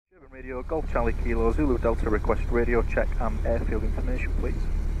Radio, Golf Charlie Kilo, Zulu Delta, request radio check and airfield information, please.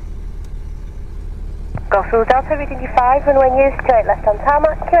 Golf Zulu Delta, reading you 5, runway news, straight left on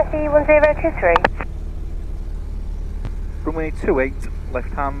tarmac, QSE 1023. Runway 28, left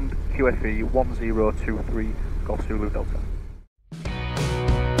hand, QFE 1023, Golf Zulu Delta.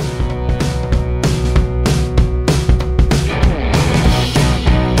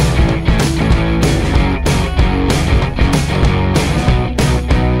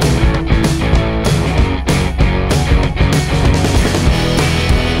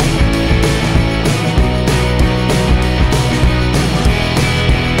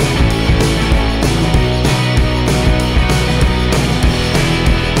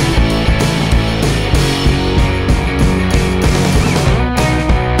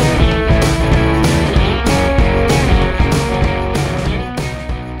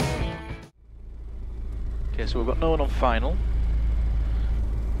 So we've got no one on final.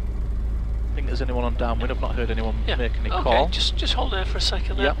 I think there's anyone on downwind. I've not heard anyone making a call. Okay, just hold there for a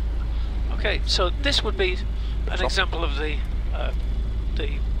second there. Yeah. Okay, so this would be an example of the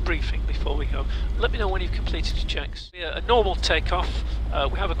briefing before we go. Let me know when you've completed your checks. A normal takeoff.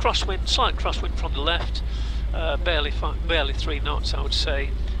 We have a crosswind, slight crosswind from the left, barely 3 knots, I would say.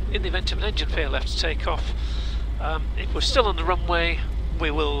 In the event of an engine failure left to take off, if we're still on the runway, we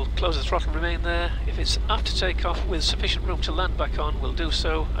will close the throttle and remain there. If it's after takeoff with sufficient room to land back on, we'll do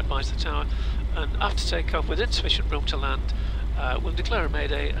so, advise the tower, and after takeoff with insufficient room to land, we'll declare a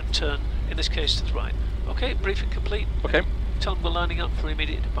mayday and turn, in this case, to the right. Okay, briefing complete. Okay. Tell them we're lining up for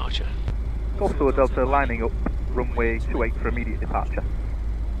immediate departure. Golf Zulu Delta lining up, runway 28 for immediate departure.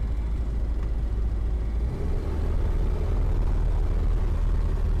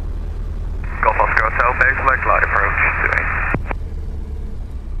 Golf Oscar Hotel, base leg light approach, 28.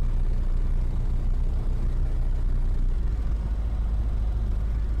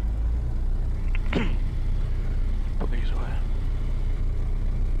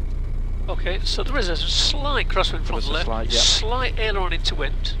 Okay, so there is a slight crosswind from the left, slight aileron into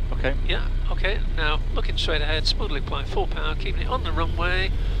wind. Okay. Yeah, okay, now looking straight ahead, smoothly applying full power, keeping it on the runway,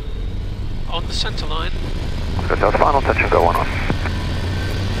 on the centre line. Good, so final touch and go on.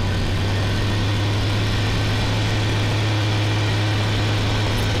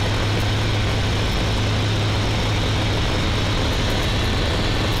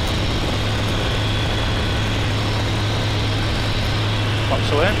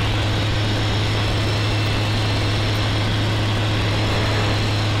 Box away.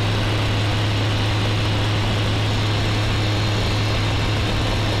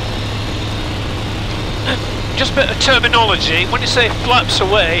 Just a bit of terminology, when you say flaps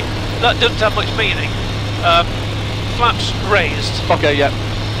away, that doesn't have much meaning. Flaps raised. Okay, yeah.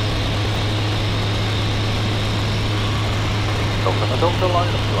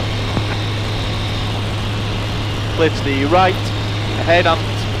 Clear to the right, ahead and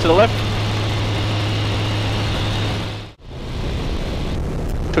to the left.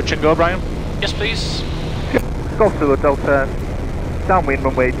 Touch and go, Brian. Yes, please. Golf Zulu Delta, downwind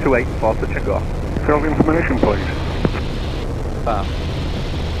runway 28 for touch and go. Field information, please.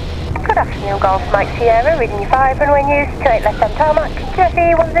 Good afternoon, Golf Mike Sierra, reading you 5, runway news, straight left on tarmac,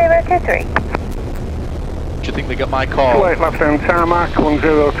 QSE 1023. Do you think they got my call? Straight left on tarmac,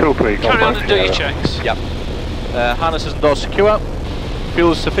 1023. Carry on and do your checks. Yep. Harnesses and doors secure.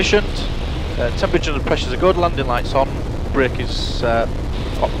 Fuel is sufficient. Temperature and pressures are good. Landing lights on. Brake is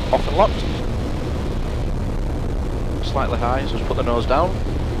off and locked. Slightly high, so just put the nose down.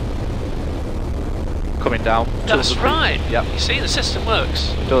 Coming down. That's right. Yep. You see, the system works.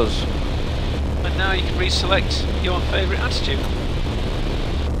 It does. And now you can reselect your favourite attitude.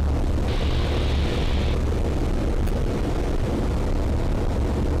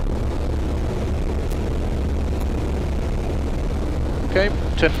 Okay,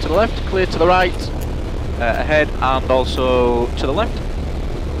 turn to the left, clear to the right, ahead and also to the left.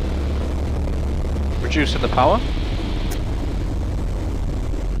 Reducing the power.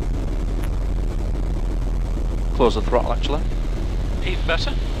 Close the throttle actually. Even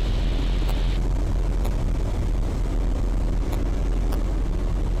better.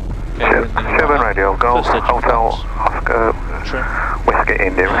 Sherburn Radio, Golf Hotel Oscar Whiskey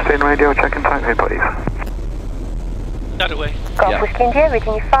India. Retain radio, check and taxi, please. That away. Golf Whiskey India,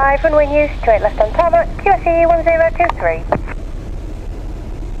 reading you 5, runway news, straight left on tarmac, QSE 1023.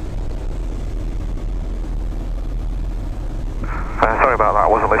 Sorry about that, I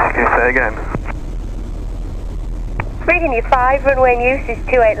wasn't listening. Can you say again? Reading you 5, runway news is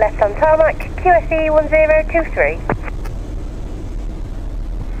 28 left on tarmac, QSE 1023.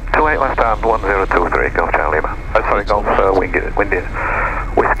 28 left hand, 1023, Golf Charlie. Sorry, Golf Windy,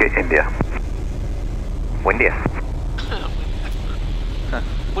 Whiskey India. Windier.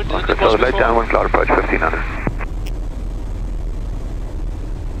 Windy So late downwind, cloud approach 1500.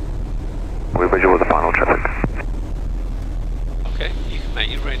 We're visual with the final traffic. Okay, you can make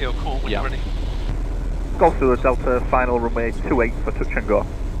your radio call when you're ready. Golf Zulu Delta, final runway 28 for touch and go.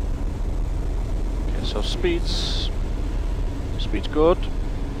 Okay, so speed's good.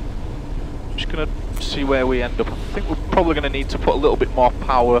 Just gonna see where we end up. I think we're probably gonna need to put a little bit more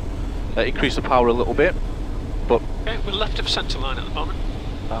power, increase the power a little bit. But okay, we're left of centre line at the moment.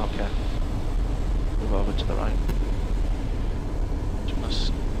 oh, okay. Move over to the right.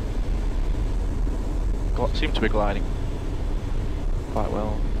 Just seem to be gliding quite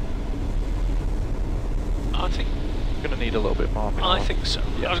well. I think we're going to need a little bit more power. I think so.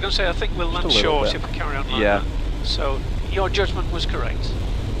 Yeah. I was going to say I think we'll land short if we carry on like that. So your judgment was correct.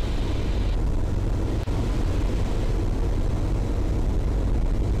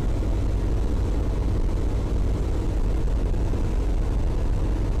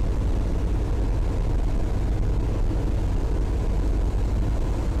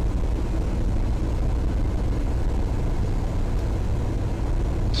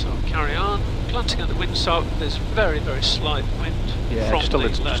 Carry on, glancing at the windsock, there's very, very slight wind from just the a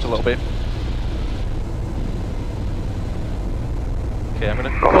little bit. Okay, I'm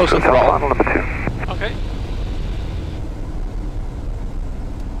going to close the throttle. Okay.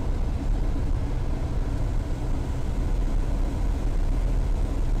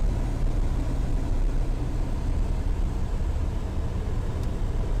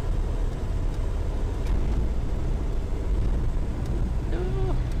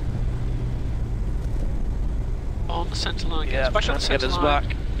 On the centre line, back on the centre line.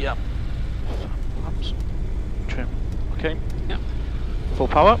 Back. Yeah. Flaps. Trim. Okay. Yep. Full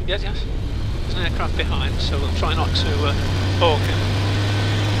power. Yes, yes. There's an aircraft behind, so we'll try not to balk him.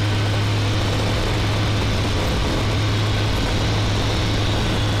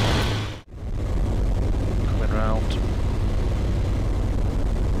 Coming round.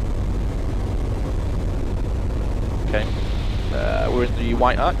 Okay. We're in the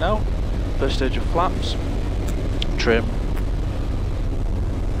white arc now. First stage of flaps. Trim.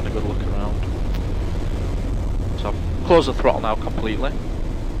 And a good look around. So I've closed the throttle now completely.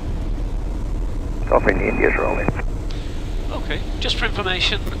 Top in India's rolling. Okay, just for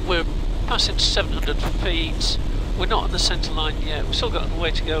information, we're passing 700 feet. We're not on the centre line yet. We've still got a way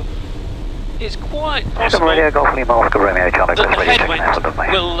to go. It's quite possible that the headwind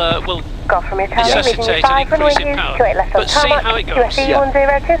will Golf Romeo Charlie, necessitate an increase in power. But see how it goes. QSE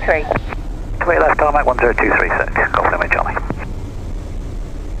 1023. 28 left tarmac 1023 set. Golf Romeo Charlie.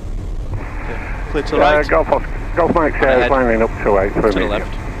 Clear to the right. Golf Mike is lining up to 8 for to the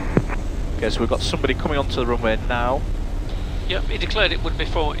left. Okay, so we've got somebody coming onto the runway now. Yep, he declared it would be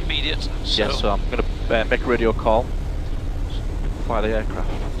for immediate. So. Yeah, so I'm going to make a radio call. Fly the aircraft.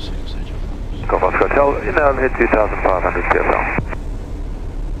 Golf Oscar Hotel, hit 2500 CFL.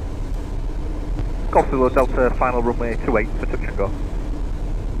 Golf Zulu Delta, final runway 28 for touch and go.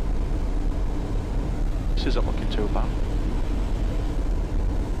 This isn't looking too bad.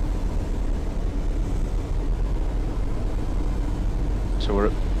 So we're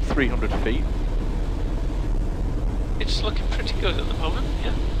at 300 feet. It's looking pretty good at the moment,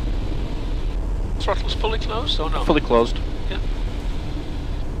 yeah. Throttle's fully closed or not? Fully closed. Yeah.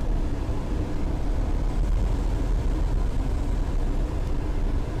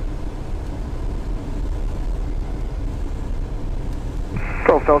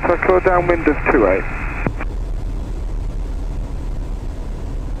 Golf Delta, go downwind of 28.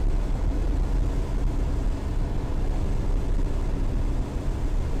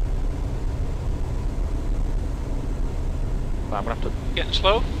 I'm going to have to... Getting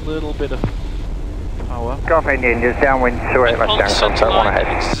slow? Little bit of power. Golf Indians, downwind 28 left down, contact 1 ahead.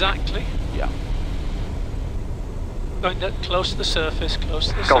 Exactly. Yeah. Going close to the surface, close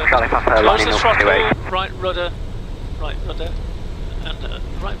to the Golf surface. Charlie Papa, Close lining the up throttle, 28. right rudder, and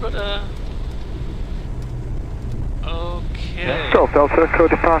right rudder. Okay. Golf Delta, go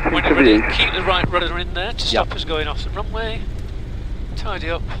departing When to you're the ready, east. keep the right rudder in there to stop us going off the runway. Tidy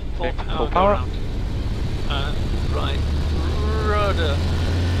up, full power, go around. And right rudder.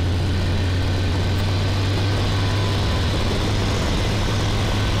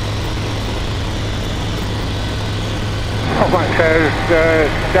 Golf Mike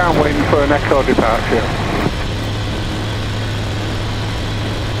says downwind for an echo departure.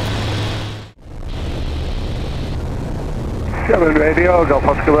 Sherburn radio, Golf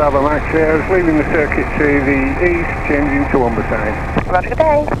Oscar Bravo Mike says leaving the circuit to the east, changing to Umberside. Roger, good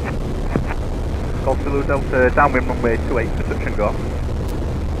day. Golf Zulu Delta, downwind runway 28 for touch and go.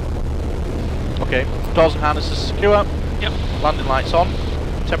 Okay, doors and harnesses secure. Yep. Landing lights on.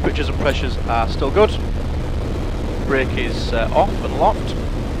 Temperatures and pressures are still good. Brake is off and locked.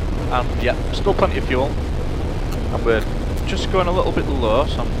 And yeah, still plenty of fuel. And we're just going a little bit low,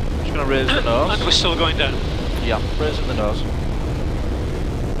 so I'm just going to raise the nose. And we're still going down. Yeah, raising the nose.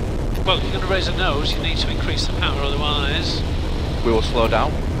 Well, if you're going to raise the nose, you need to increase the power, otherwise... We will slow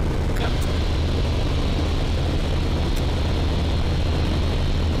down. Yep.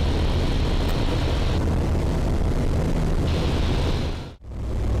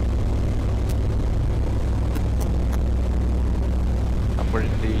 And we're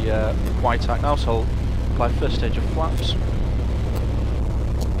in the white tack now, so I'll apply first stage of flaps.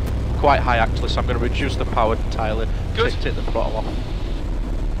 Quite high actually, so I'm going to reduce the power entirely. Good. Take the throttle off.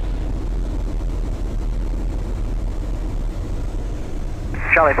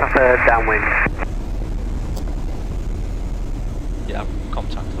 Charlie Papa downwind. Yeah,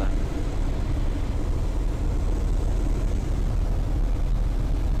 contact there.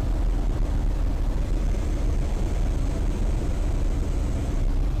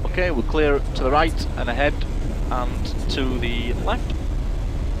 Okay, we're clear to the right and ahead and to the left.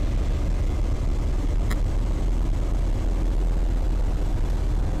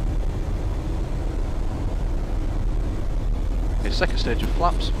 Okay, second stage of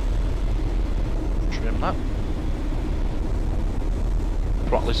flaps. Trim that.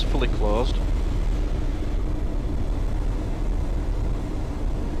 Throttle is fully closed.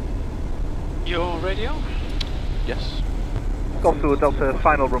 Your radio? Yes. Golf to Delta,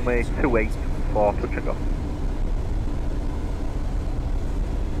 final runway 28 for touch and go.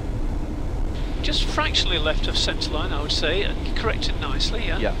 Just fractionally left of centre line, I would say, and you correct it nicely,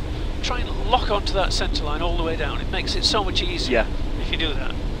 yeah? Yeah. Try and lock onto that centre line all the way down. It makes it so much easier if you do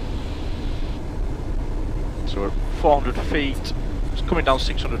that. So we're at 400 feet. It's coming down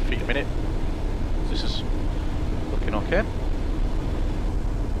 600 feet a minute. This is looking okay.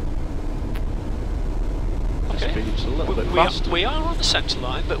 Okay. Speed's a little bit we fast. we are on the centre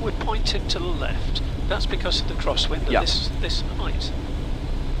line, but we're pointing to the left. That's because of the crosswind at this height.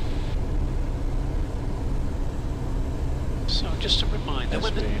 So just a reminder,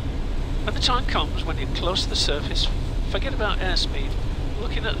 when the time comes, when you're close to the surface, forget about airspeed.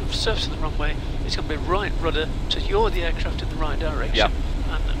 Looking at the surface of the runway, it's going to be right rudder to yaw the aircraft in the right direction,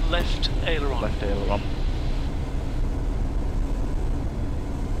 and left aileron. Left aileron.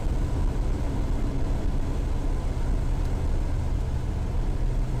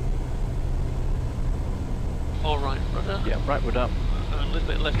 More right rudder. Yeah, right rudder. A little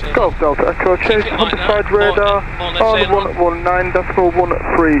bit left aileron. Golf Delta Echo Chase, side radar,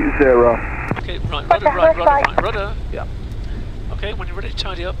 R119.130. Okay, right rudder. Yeah. Okay, when you're ready to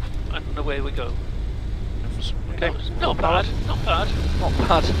tidy up, and away we go. Okay. Not bad, not bad. Not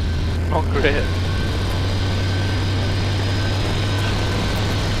bad. Not great.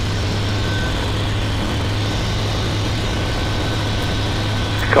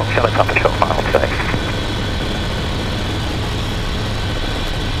 Golf Charlie Papa shot final today.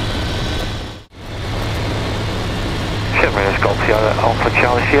 Sherburn Golf Sierra Alpha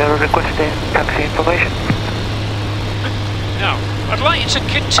Charlie Sierra requesting taxi information. Now, I'd like you to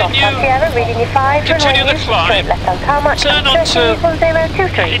continue Golf Sierra, reading you 5, continue the climb. left on tarmac, Turn on to go in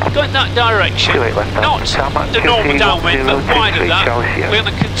that direction, not the normal downwind, but wide of that. We're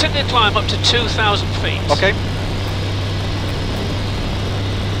going to continue the climb up to 2,000 feet. Okay.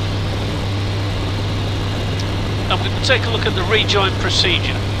 And we're going to take a look at the rejoin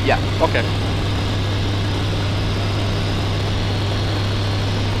procedure. Yeah, okay.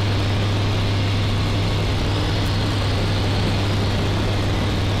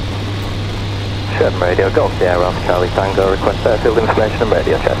 Sherburn Radio, Golf Sierra Alpha Charlie Tango, request airfield information and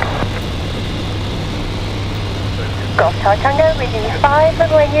radio check. Golf Tower Tango, reading you 5,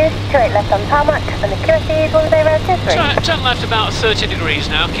 runway news, 28 left on tarmac, and the QSE is 1023. Turn left about 30 degrees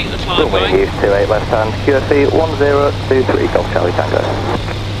now, keep the climb Runway going. news 28 left hand, QSE 1023, Golf Charlie Tango.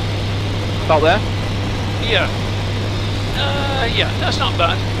 About there? Yeah. Yeah, that's not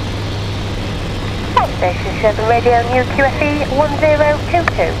bad. Port station Sherburn Radio, new QSE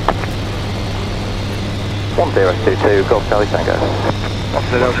 1022. 1022, Golf Charlie Tango.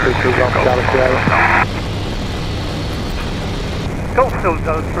 1022, Golf Charlie Sierra. Golf still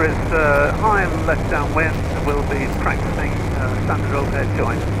Delta is high and left downwind. We'll be practicing standard overhead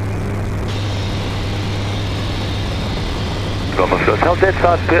joint. Bravo Hotel, dead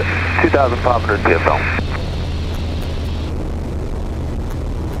side pit, 2,500 PFL.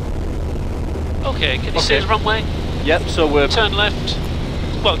 Okay, can you see the runway? Yep, so we're Turn left.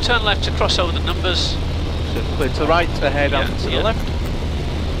 Well, turn left to cross over the numbers. clear to the right, ahead and to the left.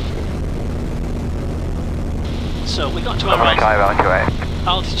 So we got to our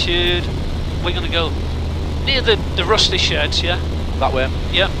altitude. We're going to go near the rusty sheds, yeah? That way.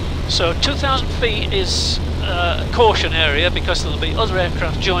 Yep. So 2,000 feet is a caution area because there'll be other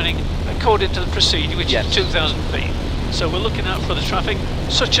aircraft joining according to the procedure, which is 2,000 feet. So we're looking out for the traffic,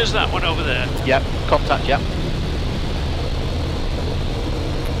 such as that one over there. Yep, contact, yep.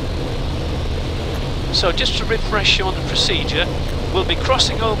 So just to refresh you on the procedure, we'll be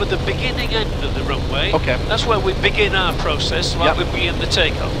crossing over the beginning end of the runway. Okay. That's where we begin our process, while we begin the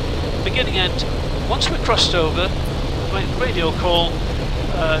takeoff. Beginning end, once we're crossed over, make radio call,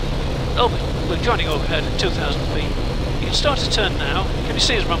 we're joining overhead at 2,000 feet. You can start to turn now. Can you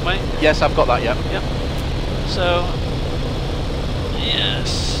see his runway? Yes, I've got that, yep. Yep. So,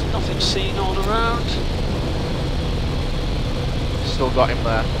 yes, nothing seen all around. Still got him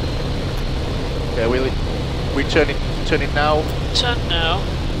there. Okay, we turning now. Turn now.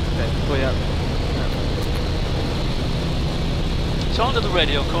 Okay, clear. So on to the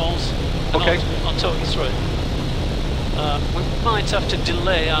radio calls. Okay. I'll talk you through it. We might have to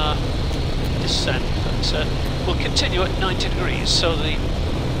delay our descent, but we'll continue at 90 degrees. So the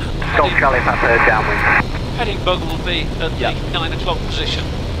heading bug will be at the 9 o'clock position.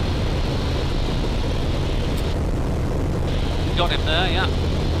 Got him there, yeah?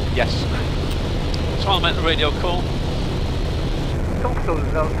 Yes. So I'll make the radio call. Talk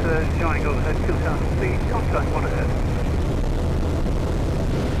results joining overhead 2,000 feet, contact 1 ahead.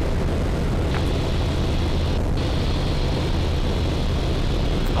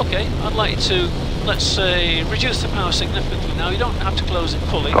 Okay, I'd like you to, let's say, reduce the power significantly now. You don't have to close it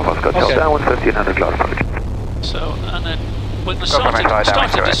fully. Okay. Down 1,500 glass approach. So, and then we're going to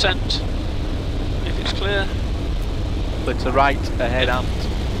start a descent, if it's clear. But to right, ahead and...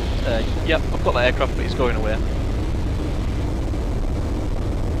 yep, I've got that aircraft, but it's going away.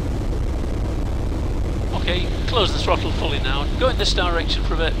 Okay, close the throttle fully now. Go in this direction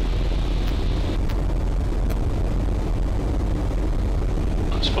for a bit.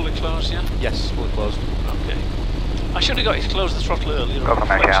 That's fully closed, yeah? Yes, fully closed. Okay. I should have got you to close the throttle earlier.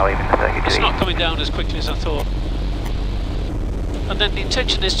 It's not coming down as quickly as I thought. And then the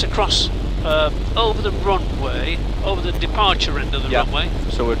intention is to cross over the runway, over the departure end of the runway.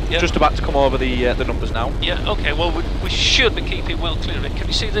 So we're just about to come over the numbers now. Yeah, okay, well we should be keeping well clear of it. Can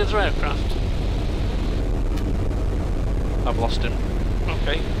you see the other aircraft? I've lost him.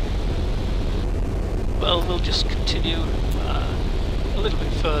 Okay. Well, we'll just continue a little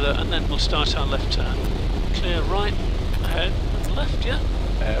bit further and then we'll start our left turn. Clear right, ahead, and left, yeah?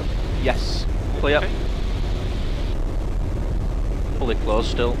 Yes. Clear. Okay. Fully closed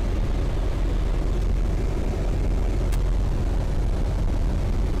still.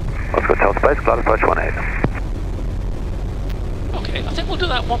 Let's go tell space, cloud approach 18. Okay, I think we'll do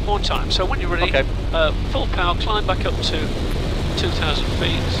that one more time. So when you're ready, full power, climb back up to 2,000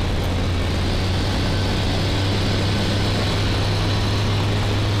 feet.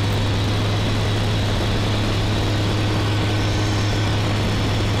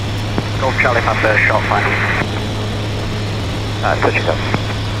 Golf Charlie, my first shot final. Touching up.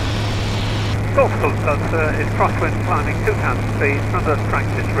 Golf Sultan is crosswind climbing 2,000 feet from the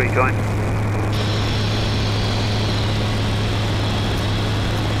practice rejoin.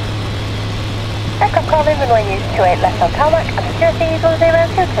 Aircraft calling runway use 28 left on tarmac and security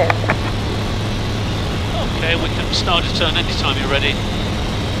 1022. Okay, we can start a turn anytime you're ready.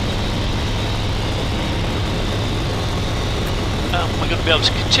 We're going to be able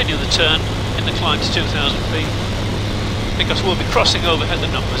to continue the turn in the climb to 2,000 feet because we'll be crossing overhead the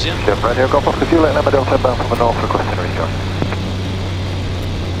numbers, yeah? Chef Radio Gopro, could you let Lima Delta bound from the north requesting rejoin?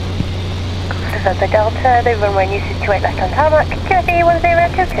 Delta Delta, the runway use is 28 left on tarmac, security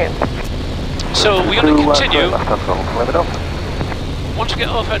 1022. So we're going to continue. Once we get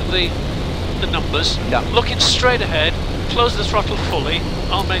overhead of the numbers, looking straight ahead, close the throttle fully,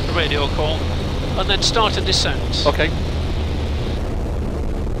 I'll make the radio call, and then start a descent. Okay.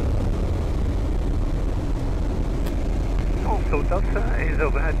 Also Delta is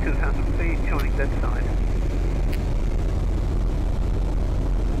overhead 2,000 feet, joining that side.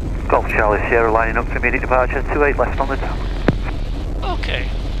 Golf Charlie Sierra lining up for immediate departure, 28 left on the top. Okay,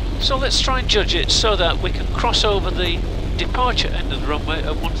 so let's try and judge it so that we can cross over the departure end of the runway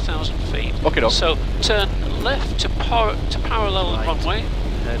at 1,000 feet. Okay, so turn left to parallel the runway.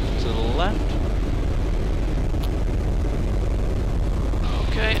 Head to the left.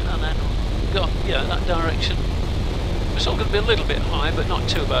 Okay, and then go, that direction. It's all going to be a little bit high, but not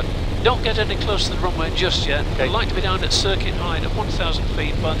too bad. Don't get any closer to the runway just yet. Okay. I'd like to be down at circuit height at 1,000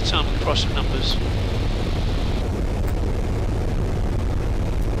 feet by the time we cross the numbers.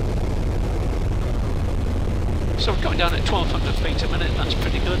 So we're coming down at 1200 feet a minute, that's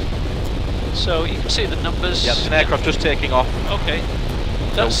pretty good. So you can see the numbers. Yeah, there's an aircraft just taking off. Okay.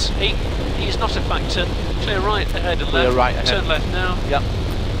 That's he's not a factor. Clear right ahead and Clear left. right ahead. Turn left now. Yep.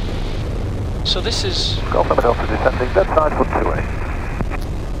 So this is Golf November Delta descending, dead side 128.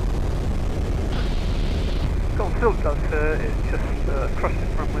 Golf Delta is just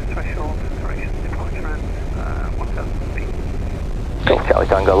crossing runway threshold, correction, departure end, 1000 feet. Golf Charlie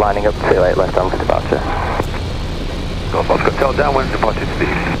Tango lining up 28 left hand for departure. Golf Oscar tail downwind, departure to the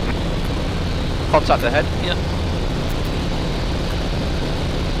east. Contact ahead. yeah.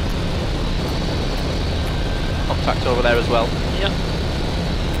 Contact over there as well. Yeah.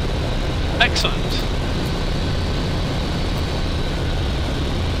 Excellent.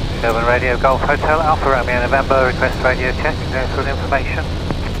 Sherburn Radio Golf Hotel Alpha Romeo November, request radio check, going through information.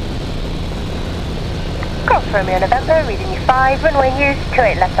 Golf Romeo November, reading you 5, runway use,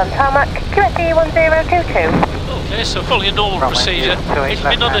 28 left on tarmac, QSE 1022. Okay, so following a normal procedure, it'll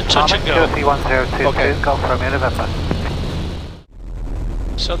be another touch and go. QSE 1022, Okay. Golf Romeo November.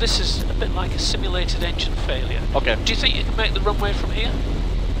 So this is a bit like a simulated engine failure. Okay. Do you think you can make the runway from here?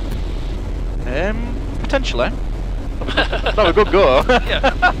 Potentially. Not a good go.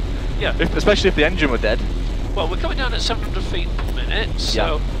 Yeah. Yeah. Especially if the engine were dead. Well, we're coming down at 700 feet per minute,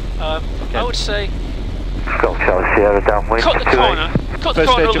 so I would say Golf Charlie Sierra downwind. cut the corner a First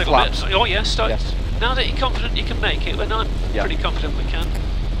little stage of bit. flaps. Oh yeah, start. Yes. Now that you're confident you can make it, and I'm Yeah. pretty confident we can.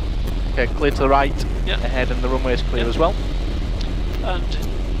 Okay, clear to the right. Yeah. Ahead, and the runway is clear Yeah. as well. And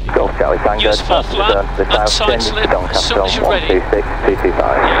Golf Charlie Tango, use full flap and side slip as soon as you're ready. 126,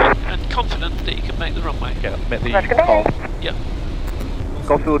 225. Yeah, and confident that you can make the runway. Okay, make the Roger, good call. day. Yeah.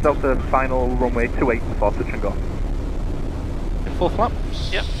 Golf Delta, final runway 28 before touch and go. Full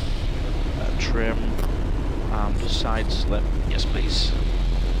flaps. Yep. Trim and side slip. Yes, please.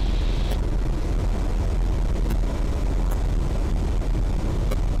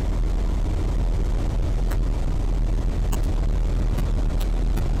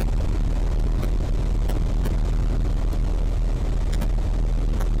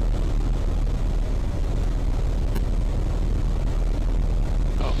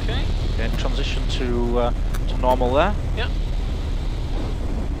 Okay. Okay, transition to normal there. Yeah.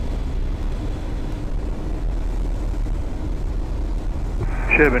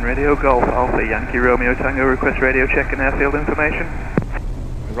 Sherburn Radio Golf Alpha Yankee Romeo Tango, request radio check and airfield information.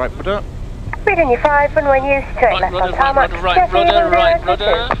 Right rudder. Reading you 5, runway use, 28 Right left on rudder, tarmac, right rudder, right rudder,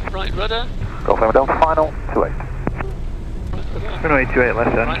 QSE 1022. right rudder. Golf November Delta final 28. Runway 28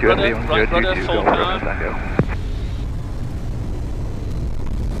 left hand, Right QSE rudder, right rudder, 1022, full Golf Romeo power. Tango.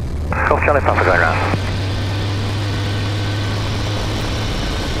 Golf Charlie Papa going round.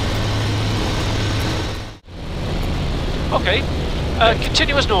 Okay.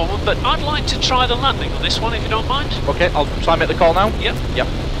 Continue as normal, but I'd like to try the landing on this one if you don't mind. Okay, I'll try and make the call now. Yep. Yep.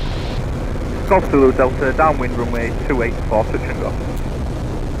 Golf Zulu Delta, downwind runway 28 before touch and go.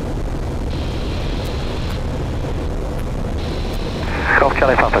 Golf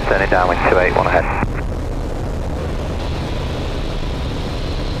Charlie Papa turning downwind 28, one ahead.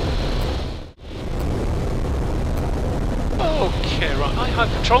 Okay, right. I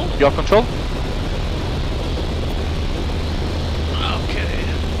have control. Your control. Okay.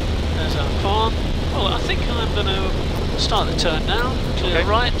 There's our farm. Well, I think I'm going to start the turn now. Clear Okay.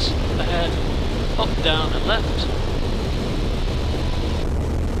 right, ahead, up, down and left.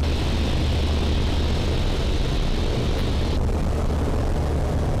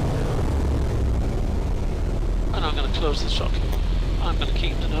 And I'm going to close the throttle. I'm going to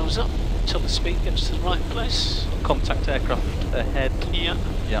keep the nose up until the speed gets to the right place. Contact aircraft ahead. Yeah.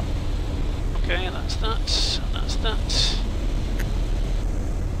 Yeah. Okay, that's that. And that's that.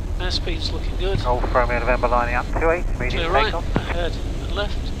 Airspeed's looking good. Golf Romeo November lining up 28, Clear immediate right, takeoff. ahead and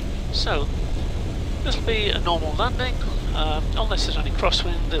left. So, this will be a normal landing, unless there's any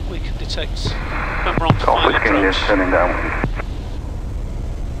crosswind that we can detect when we're on the Golf final Whiskey India approach. turning downwind.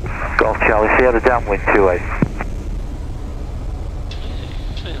 Golf Charlie Sierra downwind 28.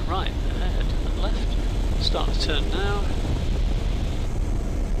 Clear right, ahead and left. Start the turn now.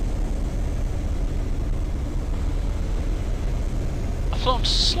 I've flown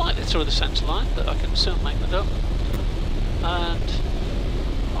slightly through the centre line, but I can soon make that up. And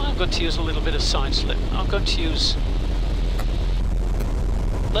I'm going to use a little bit of side slip. I'm going to use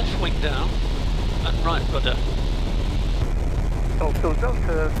left wing down and right rudder. Golf Zulu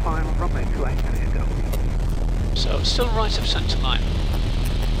Delta, final runway 28, there you go. So it's still right of centre line.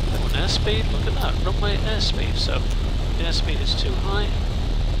 Oh, and airspeed, look at that, runway airspeed. So the airspeed is too high.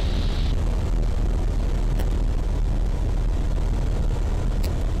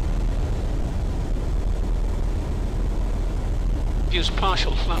 used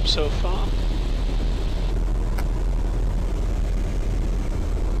partial flaps so far.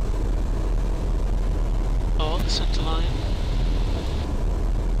 Oh, the centre line.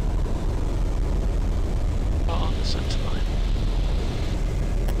 Oh, the centre line.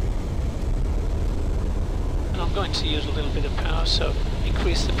 And I'm going to use a little bit of power, so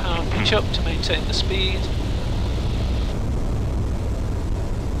increase the power pitch up to maintain the speed.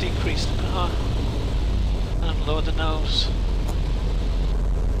 Decrease the power. And lower the nose.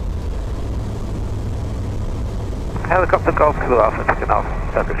 Helicopter Golf to Alpha, taking off,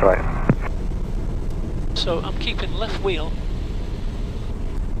 circuit right. So I'm keeping left wheel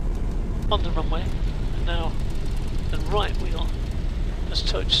on the runway, and now the right wheel has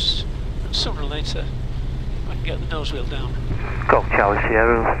touched, and sooner or later I can get the nose wheel down. Golf Charlie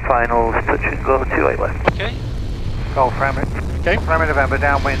Sierra, final touch and go 28 left. Okay? Golf Ramit. Okay. Ramit November,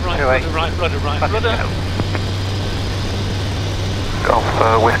 downwind, Right, 28. rudder, rudder. Golf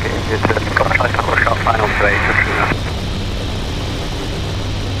Whiskey, it's Golf Charlie Tango shot, final 28, touch and go.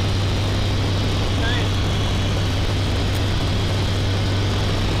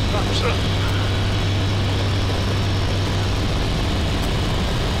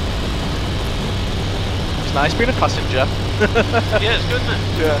 It's nice being a passenger. Yeah, it's good, isn't it?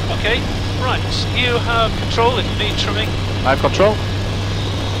 Yeah. Okay, right, you have control if you need trimming. I have control.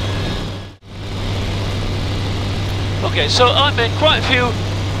 Okay, so I made quite a few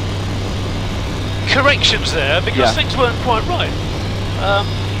corrections there because things weren't quite right.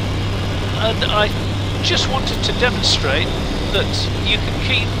 And I just wanted to demonstrate that you can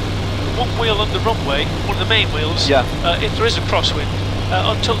keep one wheel on the runway, one of the main wheels, if there is a crosswind,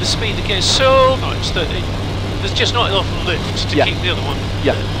 until the speed gets so much that there's just not enough lift to keep the other one.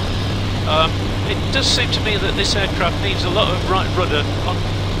 Yeah. It does seem to me that this aircraft needs a lot of right rudder on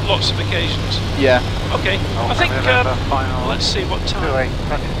lots of occasions. Yeah. Okay, I think, let's see what time. 28,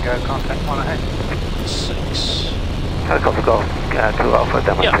 touch and go, contact 1 ahead. 6. Helicopter Golf to Alpha,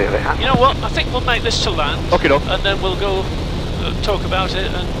 downwind 28. You know what, I think we'll make this to land. Okay, no. And then we'll go talk about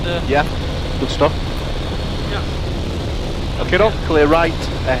it and... yeah, good stuff. Yeah. Okay, no. Clear right,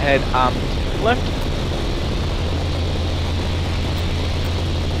 ahead and left.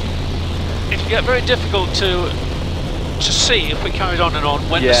 It can get very difficult to see if we carried on and on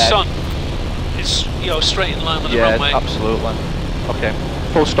when the sun is, you know, straight in line with the runway. Yeah, absolutely. Okay,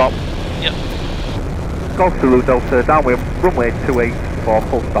 full stop. Yep. Golf Zulu Delta, downwind, runway 28 for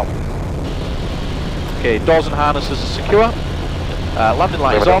full stop. Okay, doors and harnesses are secure. Landing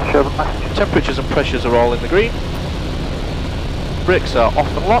light is on. Temperatures and pressures are all in the green. Brakes are off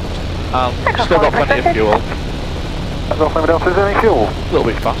and locked. And still got plenty of fuel. Golf Lima Delta, is there any fuel? A little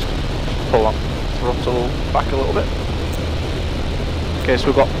bit fast. Pull on throttle back a little bit. Okay, so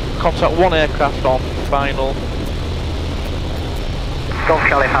we've got contact one aircraft on final. Golf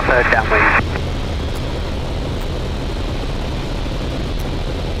Charlie Papa, downwind.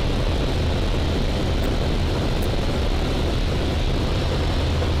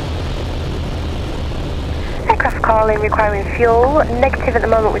 Aircraft calling requiring fuel. Negative at the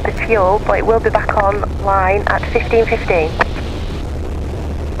moment with the fuel, but it will be back online at 15:15.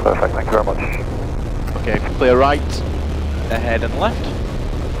 Perfect, thank you very much. Okay, clear right, ahead and left.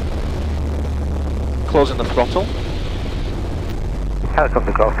 Closing the throttle.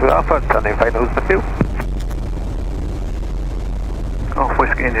 Helicopter Golf to Alpha, turning finals for fuel. Golf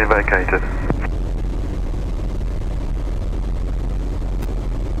Whiskey engine vacated.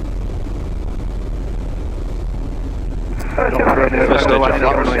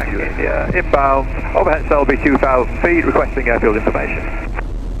 Inbound, overhead Selby 2,000 feet, requesting airfield information.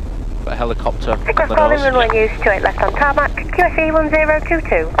 Got a helicopter on Aircraft the calling nose. runway news 28 left on tarmac, QFE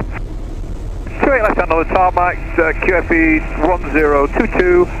 1022. 28 left hand on the tarmac, QFE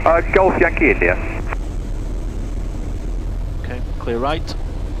 1022, Golf Yankee India. Okay, clear right,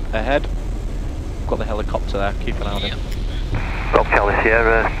 ahead. Got the helicopter there, keep an eye on it. Golf Charlie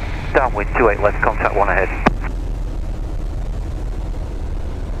Sierra, downwind 28 left, contact 1 ahead.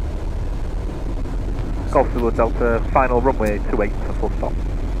 Golf Zulu Delta, final runway 28 for full stop.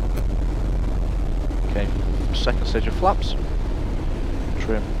 Okay, second stage of flaps.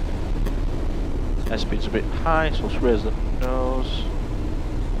 Trim. Airspeed's a bit high, so let's raise the nose.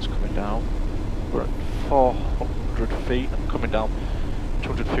 It's coming down. We're at 400 feet and coming down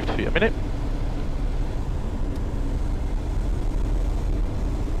 250 feet a minute.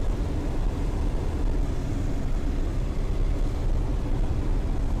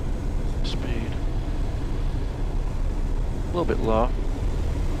 Speed. A little bit low.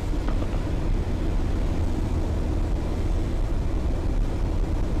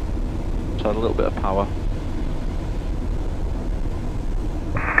 So a little bit of power.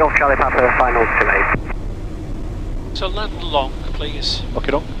 Golf Charlie Papa, final 28. So land long, please.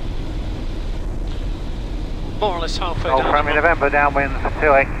 Okay, done. More or less halfway Golf down. Romeo November, downwind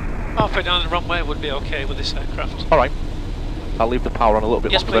 28. Halfway down the runway would be okay with this aircraft. Alright. I'll leave the power on a little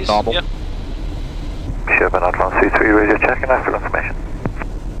bit Yes, longer please. than normal. Yep. Sherburn Advance 23 radio checking after information.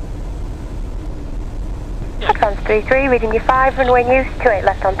 Advance 33, reading you 5, runway news, 28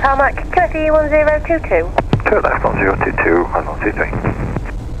 left on tarmac, QFE 1022. 2 left on 022, Advance 23.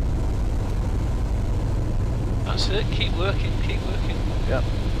 That's it, keep working, keep working. Yep.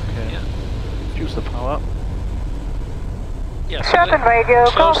 Okay. Yeah. Use the power. Yeah, so Sherburn radio,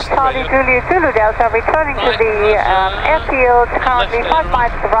 Golf close the Charlie radio. Zulu Zulu Delta, returning to Right, the airfield, currently left 5 there,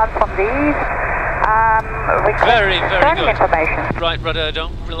 miles to run from the east. Very, very Turning good. information. Right rudder,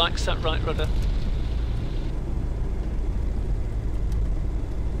 don't relax that right rudder.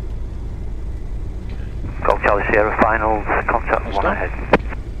 Golf Charlie Sierra finals, contact Nice 1 done. ahead.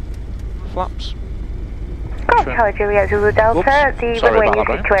 Flaps. Golf Sure. Charlie Juliet Zulu Delta, Whoops, the sorry runway about news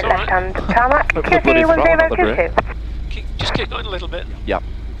that, is Brian. 28 left hand tarmac, Bloody QFE throttle, not the 1022. Just keep going a little bit. Yep.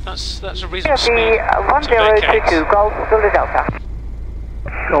 That's a reasonable QFE speed. to 1022, vacate. Golf Zulu Delta.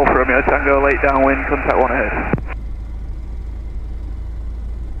 Golf Romeo Tango, late downwind, contact 1 ahead.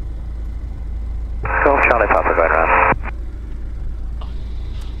 Golf Charlie Papa going round.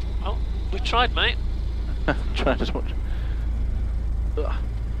 Oh, we tried, mate. Tried as much. Ugh.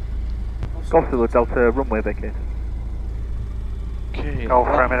 Golf Zulu Delta, runway vacated. Okay. Golf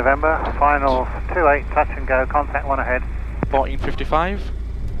Romeo November, final 28, touch and go, contact 1 ahead. 1455.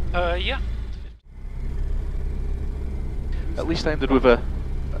 Yeah. At least I ended with a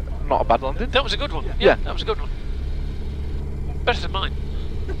not a bad landing. That was a good one. Yeah. That was a good one. Better than mine.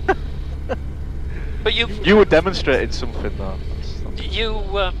 But You were demonstrating something though. you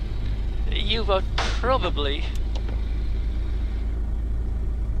were probably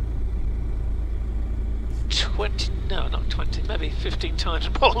 20, no, not 20, maybe 15 times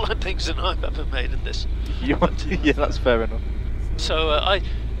more landings than I've ever made in this. Yeah, that's fair enough. So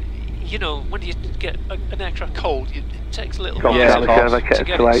you know, when you get an aircraft cold, it takes a little Golf while Yeah, Charlie of to course. Sierra, get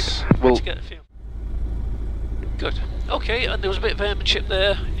vacated it, to 8. Well- to get a feel. Good. Okay, and there was a bit of airmanship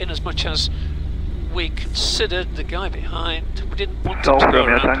there, in as much as we considered the guy behind. We didn't want him Golf to go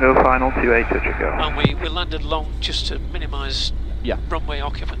Romeo around, Tango, final 28, touch and go. and we landed long just to minimise Yeah. runway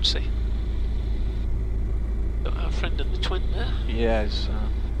occupancy. Got our friend in the twin there. Yeah,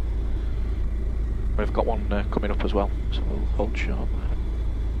 we've got one coming up as well, so we'll hold short there.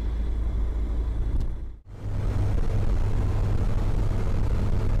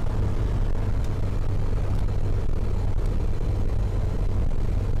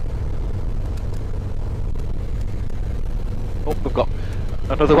 Oh, we've got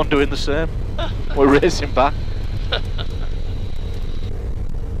another one doing the same. We're racing back.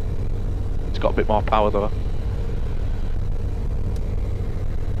 It's got a bit more power though.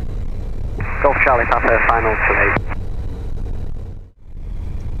 Golf Charlie Papa, final 28.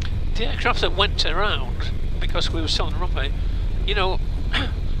 The aircraft that went around, because we were still on the runway, you know,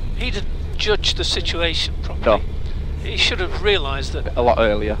 he didn't judge the situation properly. No. He should have realised that A lot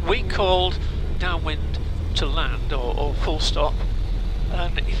earlier. we called downwind to land, or full stop,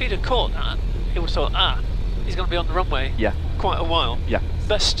 and if he'd have caught that, he would have thought, he's going to be on the runway Yeah. quite a while. Yeah.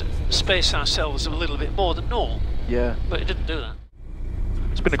 Best space ourselves a little bit more than normal, Yeah. but he didn't do that.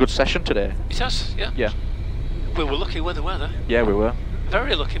 It's been a good session today. It has, yeah. Yeah. We were lucky with the weather. Yeah, we were.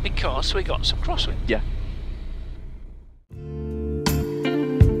 Very lucky because we got some crosswind. Yeah.